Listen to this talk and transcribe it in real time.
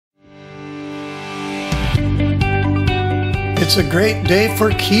It's a great day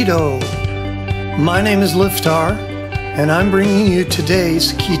for keto. My name is Liftar, and I'm bringing you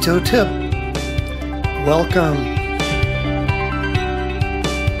today's keto tip. Welcome.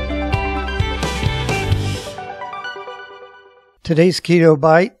 Today's keto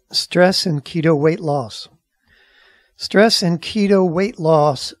bite: stress and keto weight loss. Stress and keto weight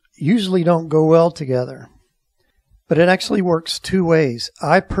loss usually don't go well together, but it actually works two ways.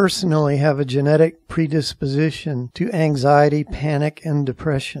 I personally have a genetic predisposition to anxiety, panic, and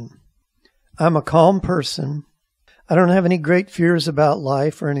depression. I'm a calm person. I don't have any great fears about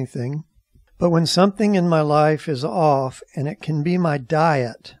life or anything, but when something in my life is off, and it can be my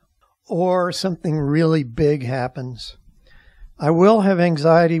diet or something really big happens, I will have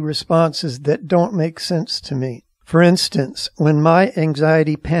anxiety responses that don't make sense to me. For instance, when my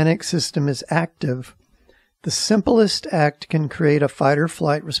anxiety panic system is active, the simplest act can create a fight or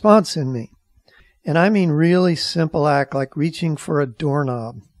flight response in me. And I mean really simple act like reaching for a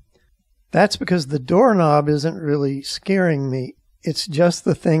doorknob. That's because the doorknob isn't really scaring me. It's just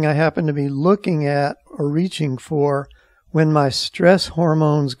the thing I happen to be looking at or reaching for when my stress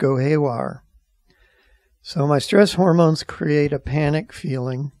hormones go haywire. So my stress hormones create a panic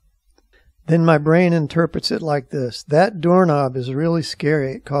feeling. Then my brain interprets it like this: that doorknob is really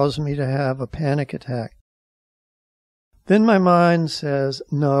scary. It caused me to have a panic attack. Then my mind says,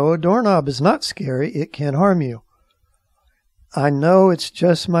 no, a doorknob is not scary. It can't harm you. I know it's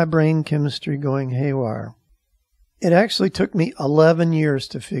just my brain chemistry going haywire. It actually took me 11 years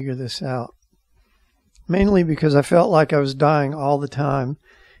to figure this out, mainly because I felt like I was dying all the time.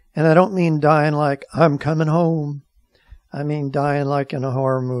 And I don't mean dying like I'm coming home. I mean dying like in a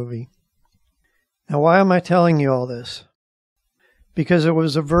horror movie. Now, why am I telling you all this? Because it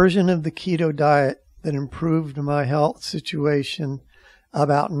was a version of the keto diet that improved my health situation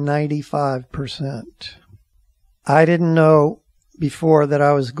about 95%. I didn't know before that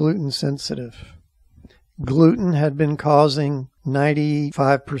I was gluten sensitive. Gluten had been causing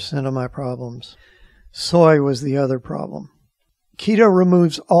 95% of my problems. Soy was the other problem. Keto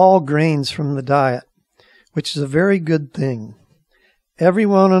removes all grains from the diet, which is a very good thing.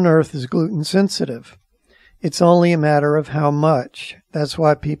 Everyone on earth is gluten sensitive. It's only a matter of how much. That's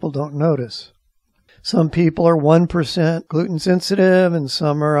why people don't notice. Some people are 1% gluten sensitive and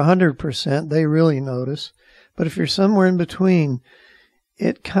some are 100%. They really notice. But if you're somewhere in between,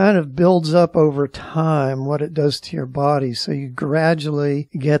 it kind of builds up over time what it does to your body. So you gradually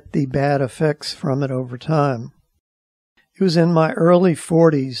get the bad effects from it over time. It was in my early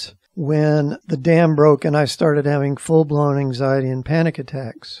 40s when the dam broke and I started having full-blown anxiety and panic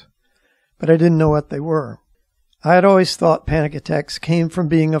attacks. But I didn't know what they were. I had always thought panic attacks came from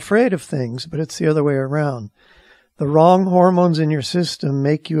being afraid of things, but it's the other way around. The wrong hormones in your system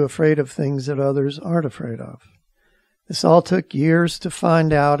make you afraid of things that others aren't afraid of. This all took years to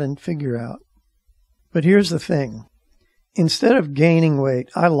find out and figure out. But here's the thing. Instead of gaining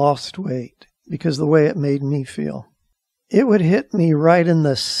weight, I lost weight because of the way it made me feel. It would hit me right in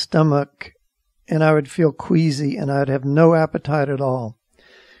the stomach, and I would feel queasy, and I'd have no appetite at all.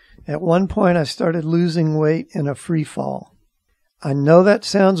 At one point, I started losing weight in a free fall. I know that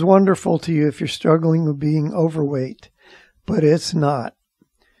sounds wonderful to you if you're struggling with being overweight, but it's not.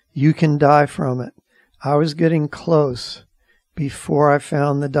 You can die from it. I was getting close before I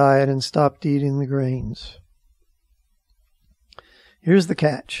found the diet and stopped eating the grains. Here's the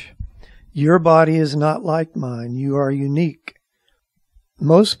catch. Your body is not like mine. You are unique.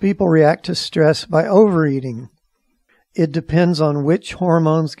 Most people react to stress by overeating. It depends on which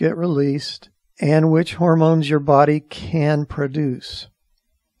hormones get released and which hormones your body can produce.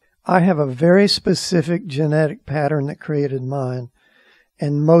 I have a very specific genetic pattern that created mine,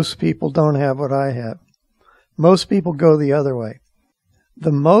 and most people don't have what I have. Most people go the other way.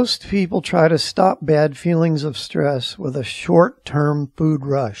 The most people try to stop bad feelings of stress with a short-term food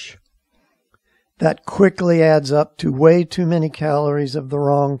rush. That quickly adds up to way too many calories of the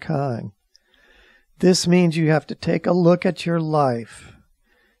wrong kind. This means you have to take a look at your life,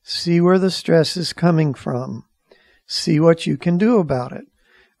 see where the stress is coming from, see what you can do about it.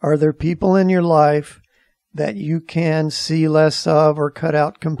 Are there people in your life that you can see less of or cut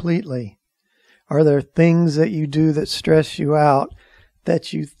out completely? Are there things that you do that stress you out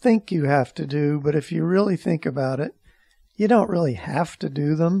that you think you have to do, but if you really think about it, you don't really have to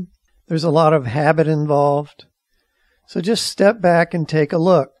do them? There's a lot of habit involved. So just step back and take a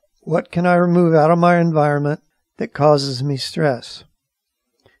look. What can I remove out of my environment that causes me stress?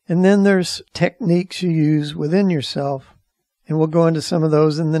 And then there's techniques you use within yourself, and we'll go into some of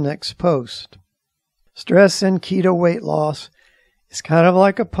those in the next post. Stress and keto weight loss is kind of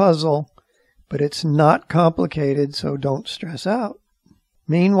like a puzzle, but it's not complicated, so don't stress out.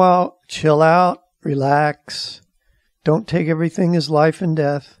 Meanwhile, chill out, relax. Don't take everything as life and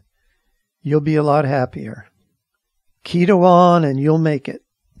death. You'll be a lot happier. Keto on and you'll make it.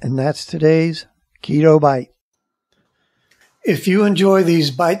 And that's today's Keto Bite. If you enjoy these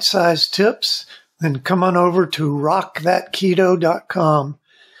bite-sized tips, then come on over to rockthatketo.com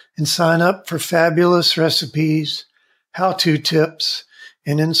and sign up for fabulous recipes, how-to tips,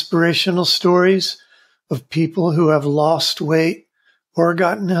 and inspirational stories of people who have lost weight or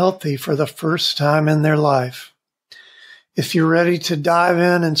gotten healthy for the first time in their life. If you're ready to dive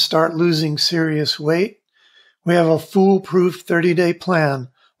in and start losing serious weight, we have a foolproof 30-day plan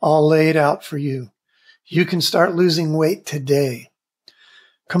all laid out for you. You can start losing weight today.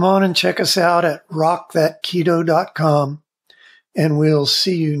 Come on and check us out at rockthatketo.com, and we'll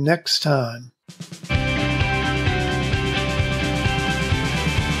see you next time.